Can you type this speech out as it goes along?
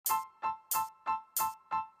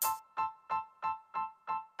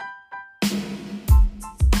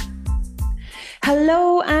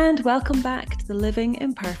Hello and welcome back to the Living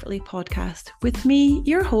Imperfectly podcast with me,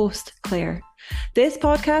 your host, Claire. This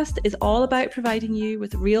podcast is all about providing you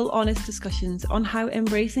with real, honest discussions on how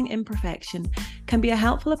embracing imperfection can be a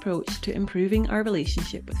helpful approach to improving our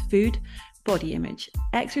relationship with food, body image,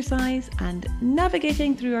 exercise, and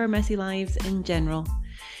navigating through our messy lives in general.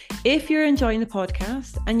 If you're enjoying the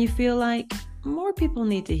podcast and you feel like more people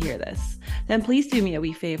need to hear this, then please do me a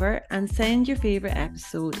wee favour and send your favourite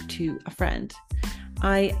episode to a friend.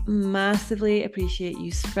 I massively appreciate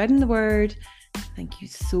you spreading the word. Thank you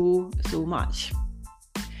so much.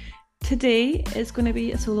 Today is going to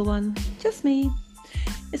be a solo one, just me.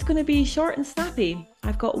 It's going to be short and snappy.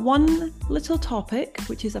 I've got one little topic,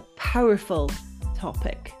 which is a powerful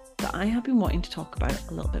topic that I have been wanting to talk about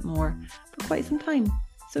a little bit more for quite some time.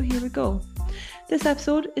 So here we go. This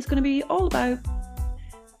episode is going to be all about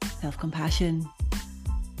self-compassion.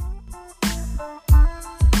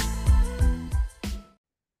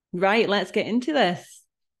 Right, let's get into this.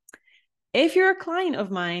 If you're a client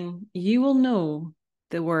of mine, you will know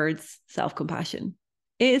the words self-compassion.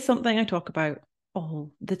 It is something I talk about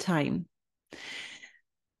all the time.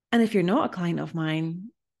 And if you're not a client of mine,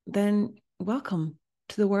 then welcome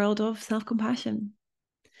to the world of self-compassion.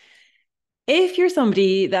 If you're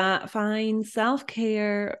somebody that finds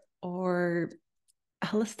self-care or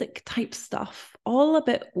holistic type stuff all a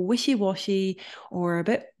bit wishy-washy or a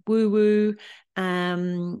bit woo-woo,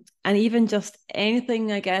 and even just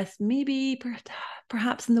anything, I guess, maybe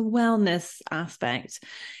perhaps in the wellness aspect,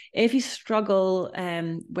 if you struggle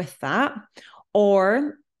with that,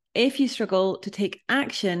 or if you struggle to take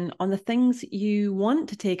action on the things you want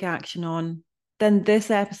to take action on, then this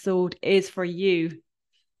episode is for you.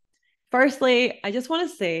 Firstly, I just want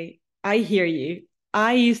to say, I hear you.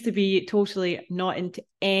 I used to be totally not into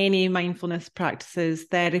any mindfulness practices,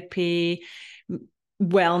 therapy,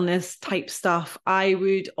 wellness type stuff. I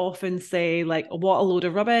would often say, like, what a load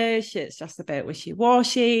of rubbish. It's just a bit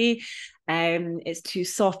wishy-washy. It's too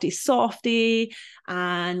softy.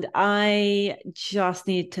 And I just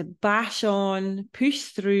need to bash on, push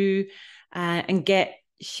through, and get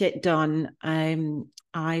shit done.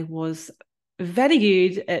 I was very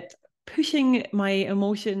good at pushing my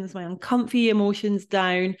emotions, my uncomfy emotions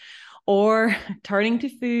down, or turning to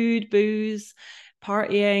food, booze,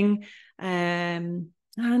 partying, and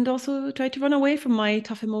also try to run away from my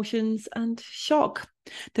tough emotions and shock.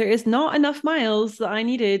 There is not enough miles that I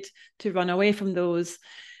needed to run away from those.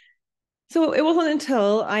 So it wasn't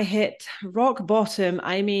until I hit rock bottom,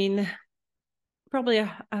 I mean, probably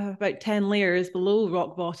about 10 layers below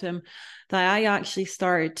rock bottom, that I actually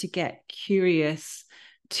started to get curious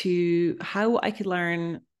to how I could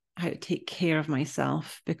learn how to take care of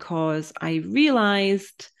myself, because I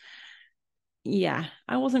realized, I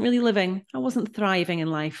wasn't really living. I wasn't thriving in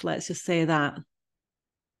life. Let's just say that.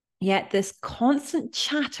 Yet this constant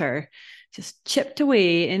chatter just chipped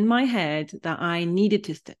away in my head that I needed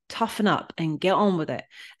to toughen up and get on with it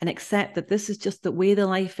and accept that this is just the way the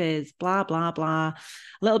life is, blah, blah, blah. A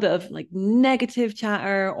little bit of like negative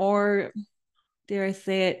chatter, or dare I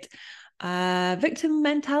say it, victim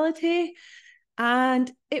mentality.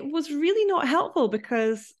 And it was really not helpful,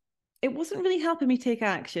 because it wasn't really helping me take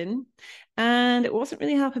action, and it wasn't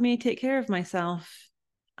really helping me take care of myself.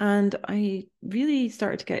 And I really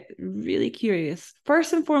started to get really curious,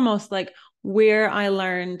 first and foremost, like where I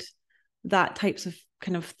learned that types of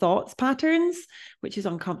kind of thoughts patterns, which is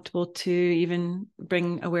uncomfortable to even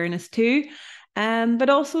bring awareness to. But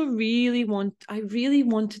also I really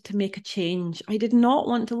wanted to make a change. I did not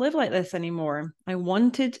want to live like this anymore. I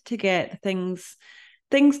wanted to get things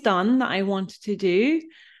done that I wanted to do,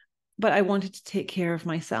 but I wanted to take care of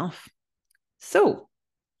myself. So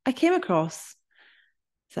I came across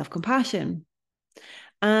self-compassion,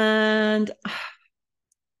 and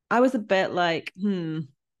I was a bit like,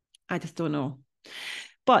 I just don't know.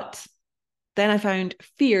 But then I found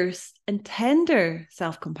fierce and tender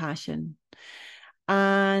self-compassion.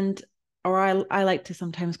 Or I like to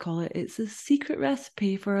sometimes call it, it's a secret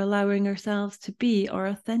recipe for allowing ourselves to be our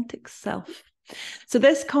authentic self. So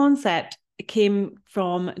this concept came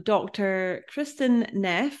from Dr. Kristin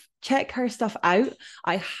Neff. Check her stuff out.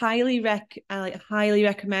 I highly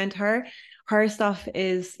recommend her. Her stuff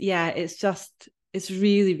is, it's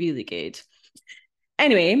really, really good.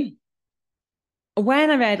 Anyway, when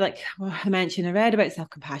I read, I read about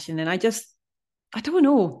self-compassion, and I don't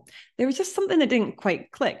know, there was just something that didn't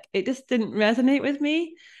quite click. It just didn't resonate with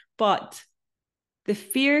me. But the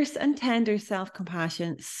fierce and tender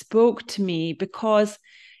self-compassion spoke to me because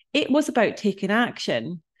it was about taking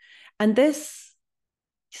action. And this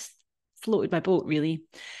just floated my boat, really.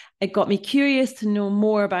 It got me curious to know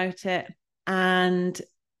more about it. And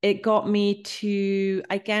it got me to,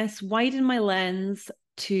 I guess, widen my lens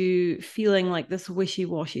to feeling like this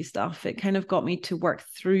wishy-washy stuff. It kind of got me to work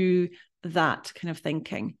through that kind of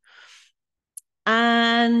thinking.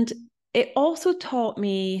 And it also taught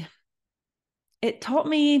me,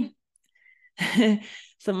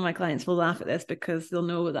 some of my clients will laugh at this because they'll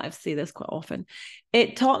know that I've said this quite often.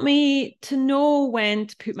 It taught me to know when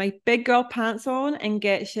to put my big girl pants on and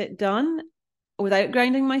get shit done without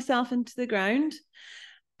grinding myself into the ground.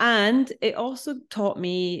 And it also taught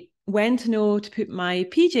me when to know to put my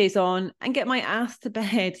PJs on and get my ass to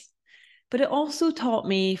bed. But it also taught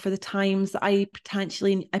me for the times that I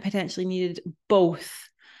potentially needed both,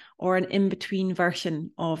 or an in-between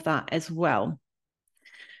version of that as well.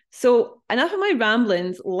 So enough of my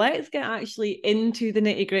ramblings. Let's get actually into the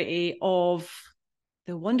nitty-gritty of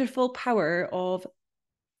the wonderful power of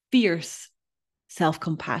fierce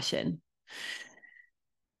self-compassion.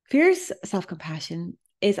 Fierce self-compassion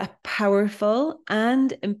is a powerful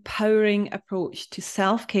and empowering approach to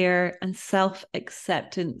self-care and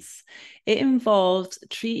self-acceptance. It involves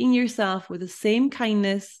treating yourself with the same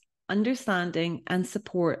kindness, understanding, and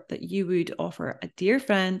support that you would offer a dear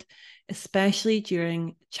friend, especially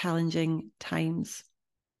during challenging times.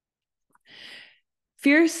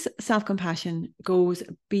 Fierce self-compassion goes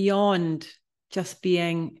beyond just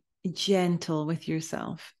being gentle with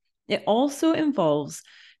yourself. It also involves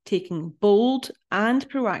taking bold and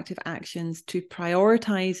proactive actions to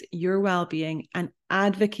prioritize your well-being and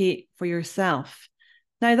advocate for yourself.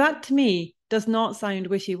 Now, that to me does not sound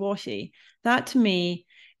wishy-washy. That to me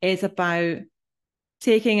is about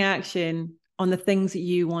taking action on the things that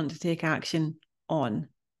you want to take action on,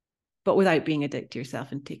 but without being a dick to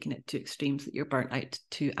yourself and taking it to extremes that you're burnt out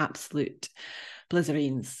to absolute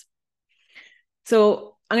blizzarines.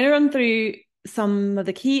 So I'm going to run through some of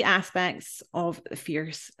the key aspects of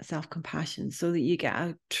fierce self-compassion so that you get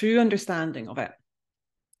a true understanding of it.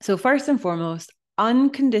 So first and foremost,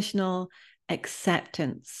 unconditional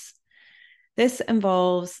acceptance. This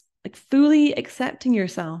involves like fully accepting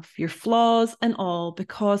yourself, your flaws and all,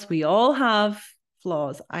 because we all have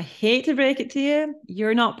flaws. I hate to break it to you.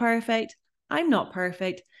 You're not perfect. I'm not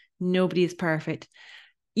perfect. Nobody is perfect.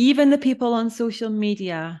 Even the people on social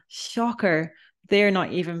media, shocker, they're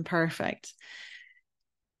not even perfect.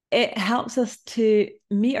 It helps us to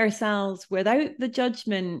meet ourselves without the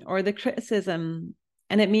judgment or the criticism.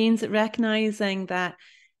 And it means recognizing that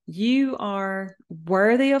you are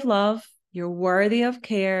worthy of love, you're worthy of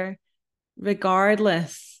care,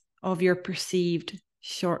 regardless of your perceived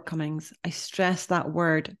shortcomings. I stress that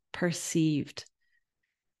word, perceived.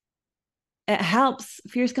 It helps,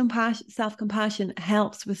 fierce self-compassion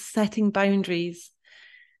helps with setting boundaries.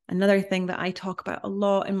 Another thing that I talk about a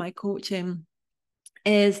lot in my coaching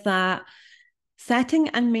is that setting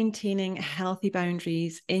and maintaining healthy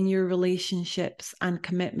boundaries in your relationships and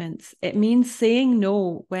commitments. It means saying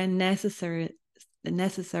no when necessarily,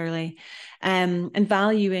 and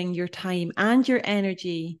valuing your time and your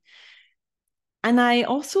energy. And I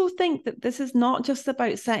also think that this is not just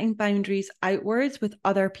about setting boundaries outwards with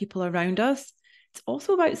other people around us. It's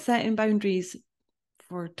also about setting boundaries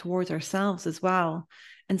towards ourselves as well,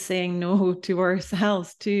 and saying no to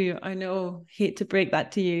ourselves too. I know, hate to break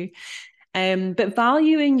that to you. But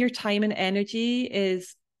valuing your time and energy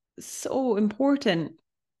is so important,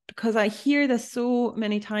 because I hear this so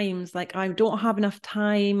many times, like, I don't have enough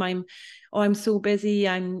time. I'm so busy.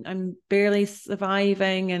 I'm barely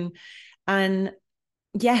surviving. And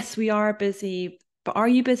yes, we are busy, but are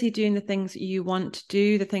you busy doing the things that you want to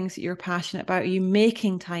do, the things that you're passionate about? Are you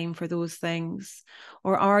making time for those things?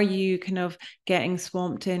 Or are you kind of getting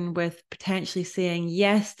swamped in with potentially saying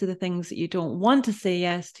yes to the things that you don't want to say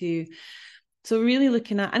yes to? So really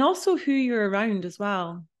looking at, and also who you're around as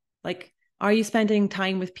well. Like, are you spending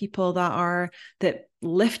time with people that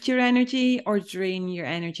lift your energy or drain your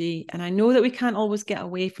energy? And I know that we can't always get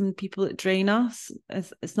away from the people that drain us.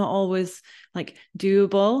 It's not always like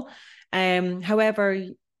doable. However,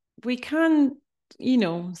 we can,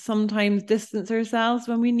 sometimes distance ourselves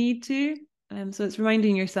when we need to. So it's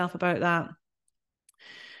reminding yourself about that.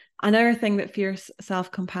 Another thing that fierce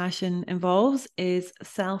self-compassion involves is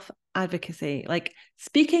self-advocacy, like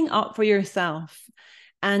speaking up for yourself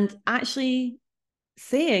and actually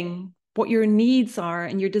saying what your needs are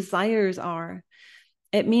and your desires are.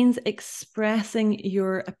 It means expressing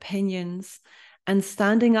your opinions and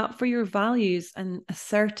standing up for your values and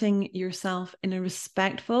asserting yourself in a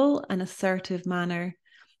respectful and assertive manner.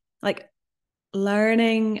 Like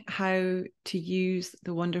learning how to use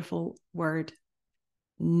the wonderful word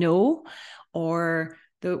no, or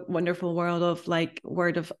the wonderful world of like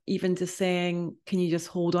word of even just saying, can you just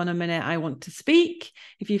hold on a minute? I want to speak.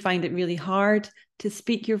 If you find it really hard to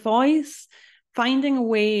speak your voice, finding a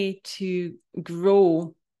way to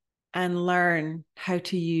grow and learn how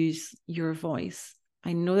to use your voice.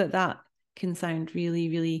 I know that that can sound really,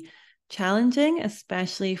 really challenging,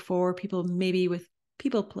 especially for people maybe with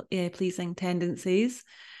people pleasing tendencies,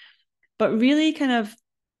 but really kind of,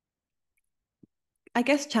 I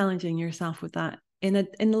guess, challenging yourself with that in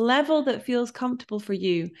a level that feels comfortable for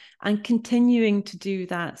you, and continuing to do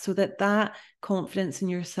that so that that confidence in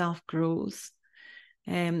yourself grows.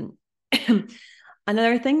 Another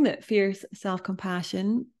thing that fears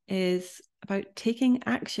self-compassion is about taking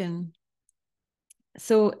action.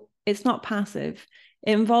 So it's not passive.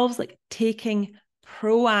 It involves like taking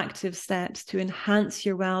proactive steps to enhance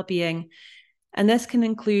your well-being. And this can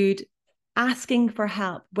include asking for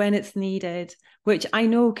help when it's needed, which I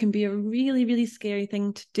know can be a really, really scary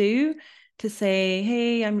thing to do, to say,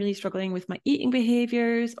 hey, I'm really struggling with my eating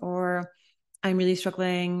behaviors, or I'm really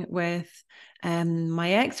struggling with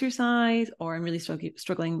my exercise, or I'm really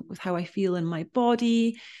struggling with how I feel in my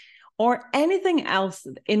body, or anything else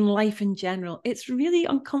in life in general. It's really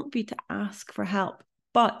uncomfy to ask for help,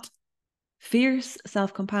 but fierce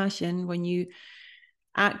self-compassion, when you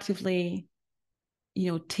actively,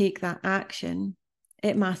 take that action,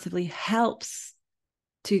 it massively helps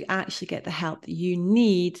to actually get the help that you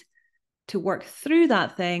need to work through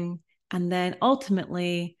that thing, and then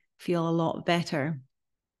ultimately feel a lot better.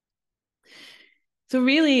 So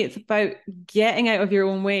really, it's about getting out of your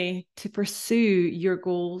own way to pursue your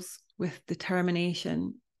goals with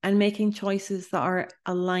determination and making choices that are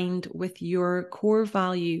aligned with your core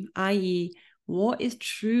value, i.e., what is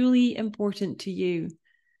truly important to you.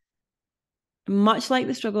 Much like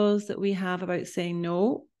the struggles that we have about saying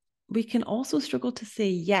no, we can also struggle to say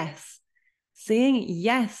yes. Saying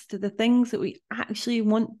yes to the things that we actually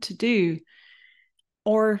want to do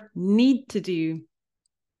or need to do.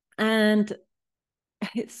 And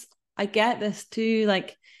I get this too,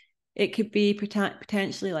 like it could be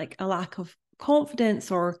potentially like a lack of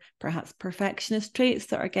confidence, or perhaps perfectionist traits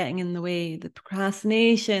that are getting in the way, the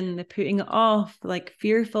procrastination, the putting it off, like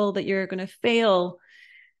fearful that you're going to fail.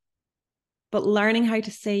 But learning how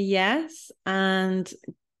to say yes and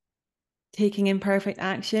taking imperfect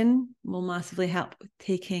action will massively help with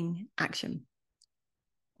taking action.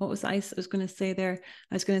 What was I was going to say there?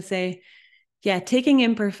 I was going to say, yeah, taking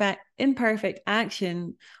imperfect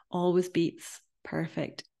action always beats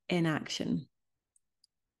perfect inaction.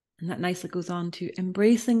 And that nicely goes on to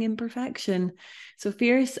embracing imperfection. So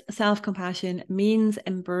fierce self-compassion means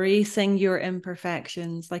embracing your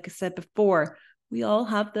imperfections. Like I said before, we all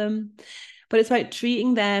have them, but it's about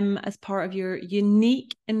treating them as part of your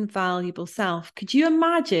unique and valuable self. Could you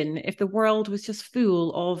imagine if the world was just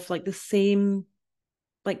full of like the same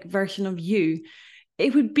like version of you?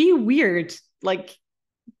 It would be weird. Like,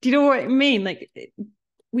 do you know what I mean? Like,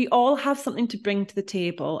 we all have something to bring to the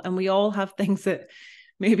table, and we all have things that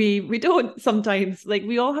maybe we don't sometimes. Like,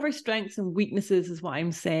 we all have our strengths and weaknesses, is what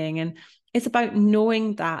I'm saying. And it's about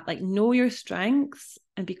knowing that, like, know your strengths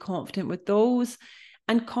and be confident with those,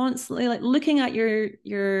 and constantly like looking at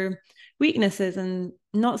your weaknesses and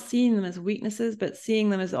not seeing them as weaknesses, but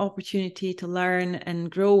seeing them as an opportunity to learn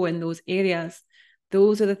and grow in those areas.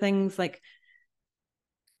 Those are the things that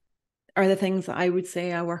I would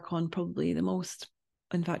say I work on probably the most,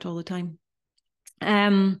 in fact, all the time.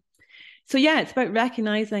 So yeah, it's about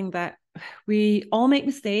recognizing that we all make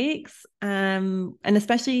mistakes, and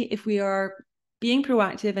especially if we are being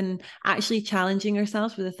proactive and actually challenging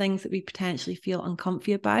ourselves with the things that we potentially feel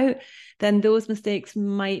uncomfy about, then those mistakes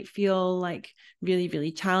might feel like really,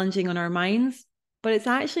 really challenging on our minds, but it's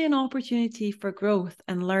actually an opportunity for growth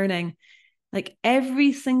and learning. Like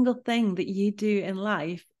every single thing that you do in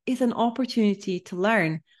life is an opportunity to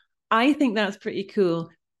learn. I think that's pretty cool.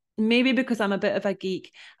 Maybe because I'm a bit of a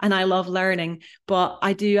geek and I love learning, but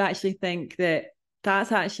I do actually think that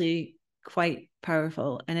that's actually quite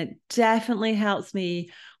powerful. And it definitely helps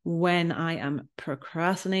me when I am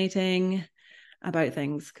procrastinating about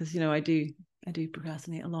things, because, I do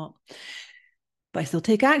procrastinate a lot, but I still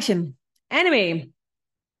take action. Anyway,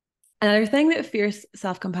 another thing that fierce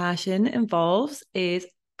self-compassion involves is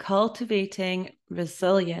cultivating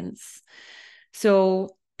resilience.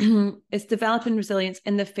 So it's developing resilience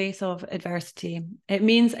in the face of adversity. It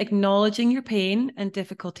means acknowledging your pain and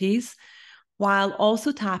difficulties while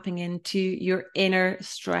also tapping into your inner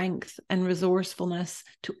strength and resourcefulness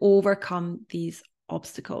to overcome these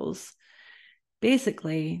obstacles.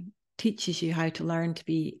 Basically, teaches you how to learn to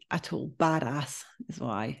be a total badass, is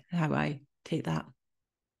how I take that.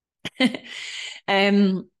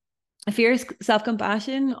 Fierce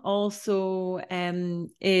self-compassion also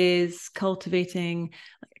is cultivating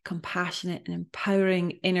compassionate and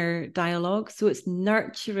empowering inner dialogue. So it's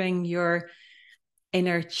nurturing your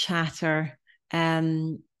inner chatter.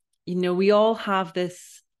 We all have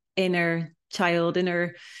this inner child,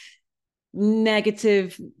 inner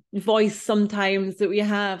negative voice sometimes that we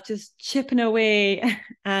have just chipping away.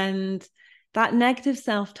 And that negative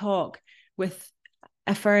self-talk with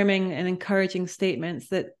affirming and encouraging statements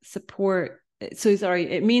that support.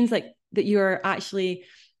 It means like that you're actually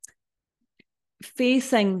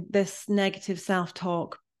facing this negative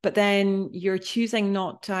self-talk, but then you're choosing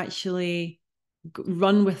not to actually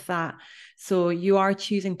run with that. So you are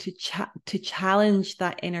choosing to challenge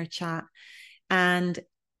that inner chat and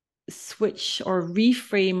switch or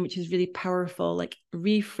reframe, which is really powerful, like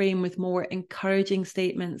reframe with more encouraging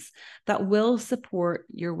statements that will support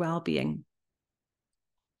your well-being.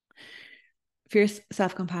 Fierce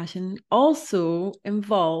self-compassion also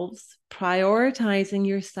involves prioritizing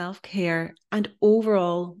your self-care and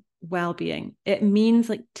overall well-being. It means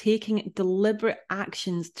like taking deliberate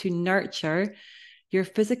actions to nurture your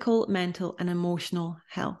physical, mental, and emotional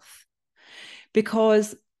health.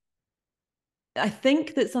 Because I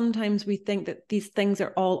think that sometimes we think that these things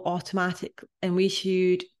are all automatic and we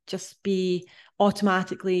should just be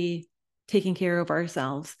automatically taking care of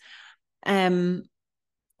ourselves.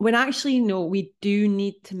 When actually, no, we do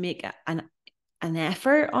need to make an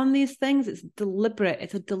effort on these things. It's deliberate.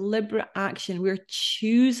 It's a deliberate action. We're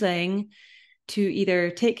choosing to either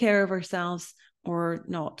take care of ourselves or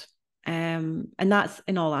not. And that's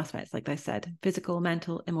in all aspects, like I said, physical,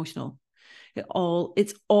 mental, emotional.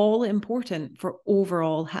 It's all important for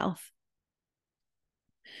overall health.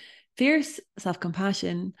 Fierce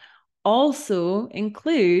self-compassion also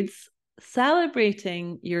includes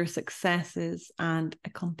celebrating your successes and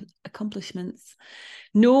accomplishments,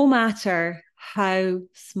 no matter how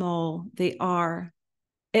small they are.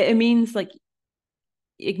 It means like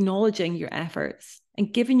acknowledging your efforts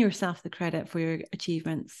and giving yourself the credit for your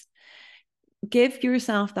achievements. Give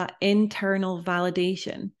yourself that internal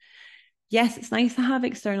validation. Yes, it's nice to have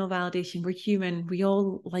external validation. We're human. We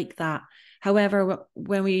all like that. However,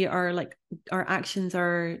 when we are like, our actions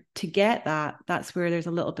are to get that, that's where there's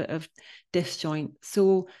a little bit of disjoint.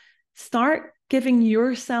 So start giving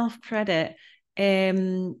yourself credit.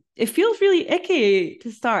 It feels really icky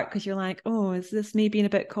to start because you're like, oh, is this me being a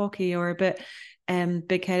bit cocky or a bit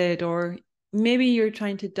big-headed, or maybe you're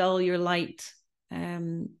trying to dull your light.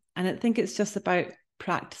 And I think it's just about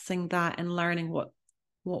practicing that and learning what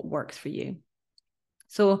works for you.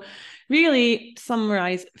 So really, to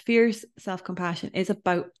summarize, fierce self-compassion is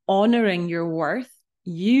about honoring your worth.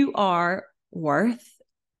 You are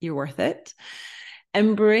you're worth it.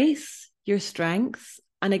 Embrace your strengths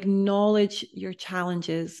and acknowledge your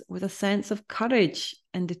challenges with a sense of courage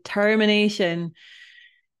and determination.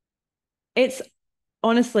 It's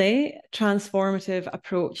honestly transformative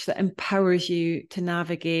approach that empowers you to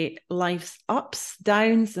navigate life's ups,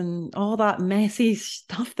 downs, and all that messy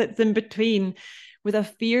stuff that's in between with a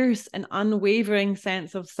fierce and unwavering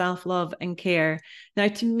sense of self-love and care. Now,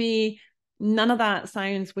 to me, none of that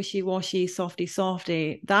sounds wishy-washy,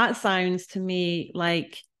 softy. That sounds to me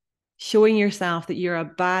like showing yourself that you're a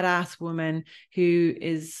badass woman who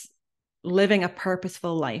is living a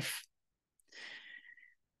purposeful life.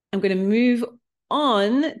 I'm going to move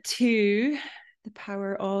on to the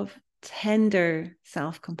power of tender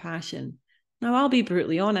self-compassion. Now, I'll be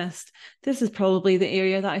brutally honest, this is probably the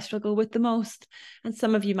area that I struggle with the most, and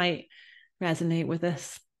some of you might resonate with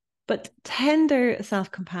this. But tender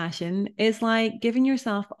self-compassion is like giving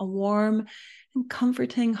yourself a warm and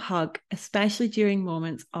comforting hug, especially during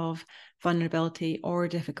moments of vulnerability or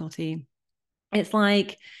difficulty. It's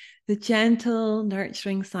like the gentle,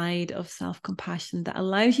 nurturing side of self-compassion that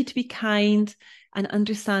allows you to be kind and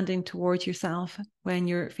understanding towards yourself when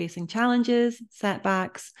you're facing challenges,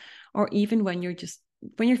 setbacks, or even when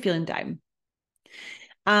you're feeling down.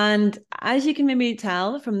 And as you can maybe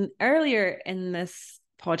tell from earlier in this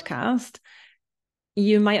podcast,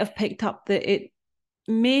 you might have picked up that it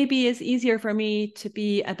maybe is easier for me to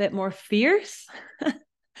be a bit more fierce,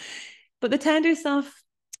 but the tender stuff,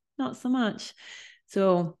 not so much.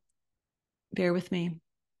 So bear with me.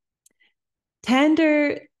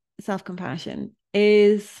 Tender self-compassion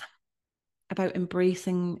is about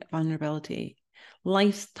embracing vulnerability.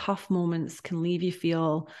 Life's tough moments can leave you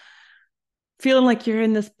feeling like you're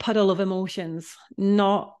in this puddle of emotions,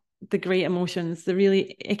 not the great emotions, the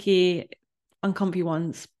really icky, uncomfy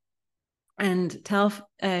ones. And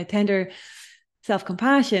tender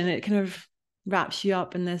self-compassion, it kind of wraps you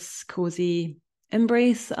up in this cozy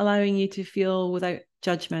Embrace allowing you to feel without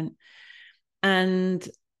judgment. And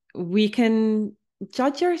we can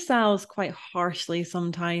judge ourselves quite harshly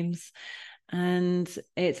sometimes. And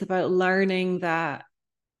it's about learning that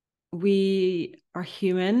we are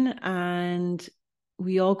human and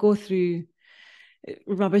we all go through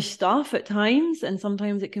rubbish stuff at times. And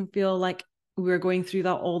sometimes it can feel like we're going through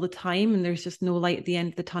that all the time and there's just no light at the end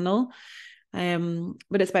of the tunnel.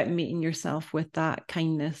 But it's about meeting yourself with that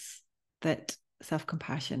kindness that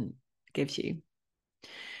self-compassion gives you.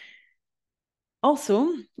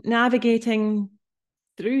 Also, navigating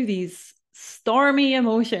through these stormy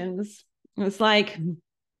emotions. It's like an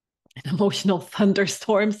emotional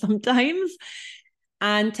thunderstorm sometimes.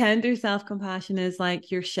 And tender self-compassion is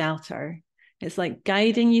like your shelter. It's like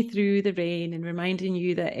guiding you through the rain and reminding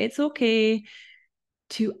you that it's okay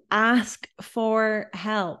to ask for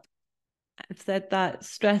help. I've said that,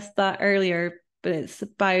 stressed that earlier, but it's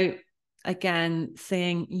about, again,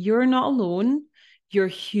 saying you're not alone, you're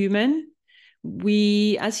human.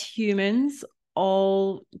 We as humans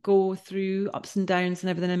all go through ups and downs and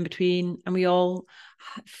everything in between, and we all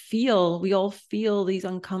feel these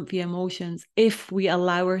uncomfy emotions if we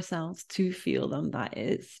allow ourselves to feel them, that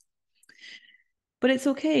is. But it's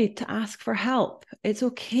okay to ask for help. It's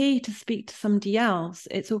okay to speak to somebody else.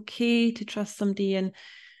 It's okay to trust somebody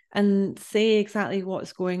and say exactly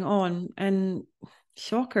what's going on. And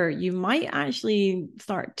shocker, you might actually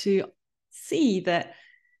start to see that,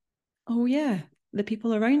 oh yeah, the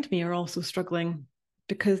people around me are also struggling,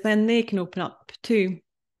 because then they can open up too.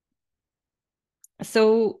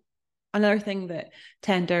 So another thing that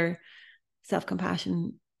tender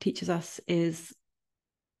self-compassion teaches us is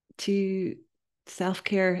to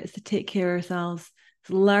self-care, is to take care of ourselves. It's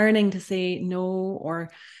learning to say no, or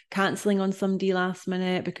cancelling on somebody last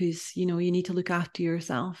minute because you need to look after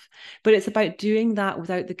yourself. But it's about doing that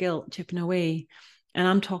without the guilt chipping away. And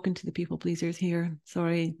I'm talking to the people pleasers here.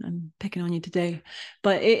 Sorry, I'm picking on you today.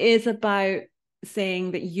 But it is about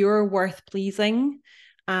saying that you're worth pleasing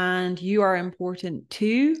and you are important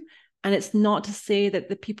too. And it's not to say that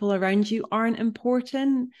the people around you aren't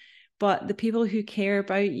important, but the people who care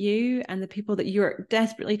about you and the people that you're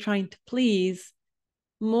desperately trying to please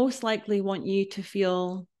most likely want you to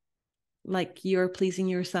feel like you're pleasing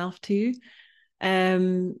yourself too.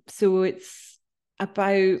 So it's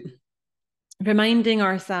about reminding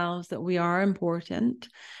ourselves that we are important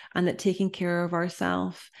and that taking care of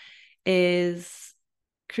ourselves is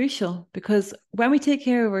crucial, because when we take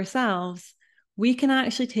care of ourselves, we can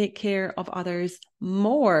actually take care of others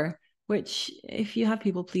more, which if you have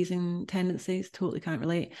people pleasing tendencies, totally can't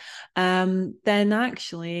relate, then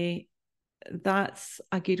actually that's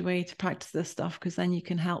a good way to practice this stuff, because then you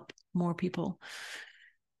can help more people.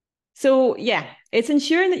 So yeah, it's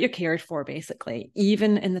ensuring that you're cared for, basically,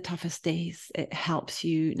 even in the toughest days. It helps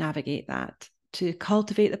you navigate that, to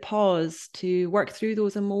cultivate the pause, to work through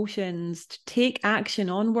those emotions, to take action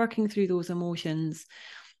on working through those emotions,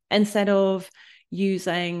 instead of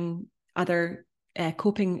using other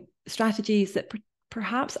coping strategies that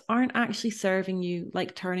perhaps aren't actually serving you,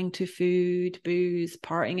 like turning to food, booze,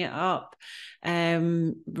 partying it up,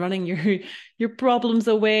 running your problems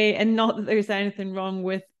away. And not that there's anything wrong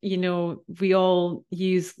with, we all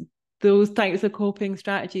use those types of coping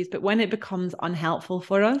strategies, but when it becomes unhelpful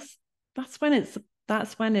for us, that's when it's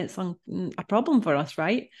a problem for us,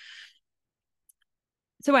 right?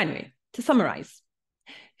 So anyway, to summarize,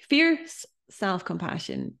 fierce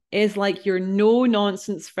self-compassion is like your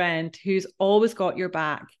no-nonsense friend who's always got your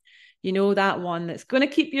back. That one that's going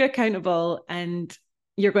to keep you accountable and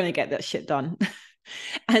you're going to get that shit done.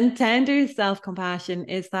 And tender self-compassion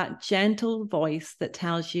is that gentle voice that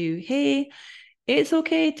tells you, hey, it's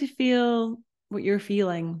okay to feel what you're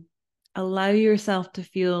feeling. Allow yourself to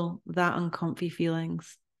feel that uncomfy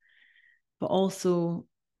feelings, but also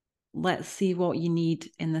let's see what you need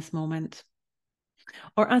in this moment.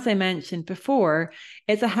 Or as I mentioned before,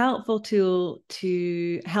 it's a helpful tool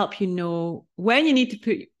to help you know when you need to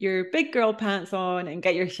put your big girl pants on and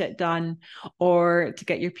get your shit done, or to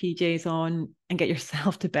get your PJs on and get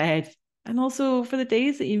yourself to bed. And also for the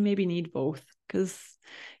days that you maybe need both, because,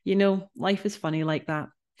 life is funny like that.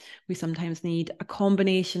 We sometimes need a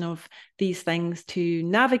combination of these things to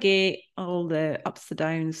navigate all the ups and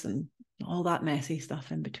downs and all that messy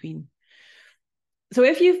stuff in between. So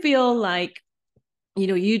if you feel like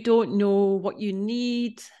you don't know what you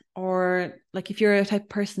need, or like if you're a type of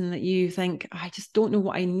person that you think, I just don't know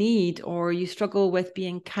what I need, or you struggle with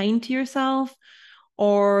being kind to yourself,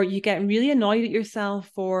 or you get really annoyed at yourself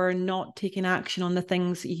for not taking action on the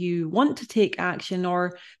things you want to take action,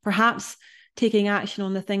 or perhaps taking action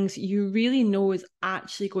on the things you really know is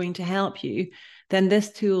actually going to help you, then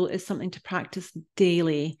this tool is something to practice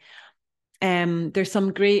daily. There's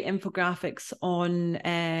some great infographics on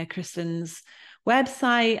Kristen's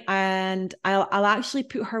website, and I'll actually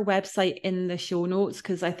put her website in the show notes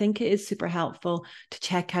because I think it is super helpful to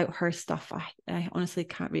check out her stuff. I honestly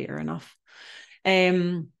can't rate her enough.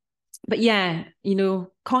 But yeah,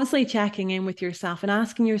 constantly checking in with yourself and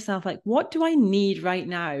asking yourself, like, what do I need right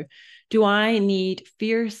now? Do I need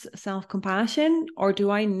fierce self-compassion, or do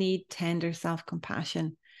I need tender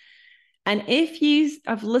self-compassion? And if you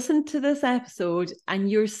have listened to this episode and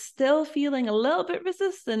you're still feeling a little bit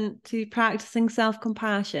resistant to practicing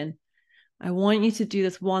self-compassion, I want you to do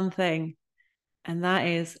this one thing, and that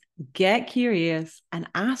is get curious and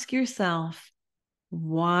ask yourself,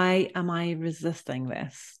 why am I resisting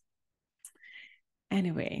this?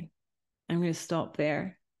 Anyway, I'm going to stop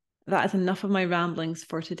there. That is enough of my ramblings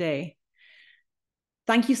for today.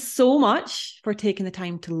 Thank you so much for taking the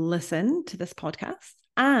time to listen to this podcast.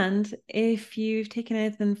 And if you've taken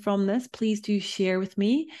anything from this, please do share with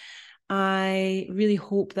me. I really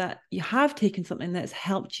hope that you have taken something that's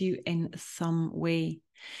helped you in some way.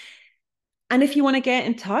 And if you want to get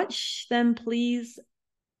in touch, then please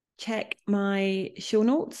check my show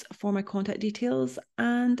notes for my contact details.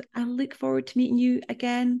 And I look forward to meeting you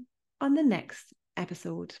again on the next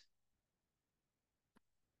episode.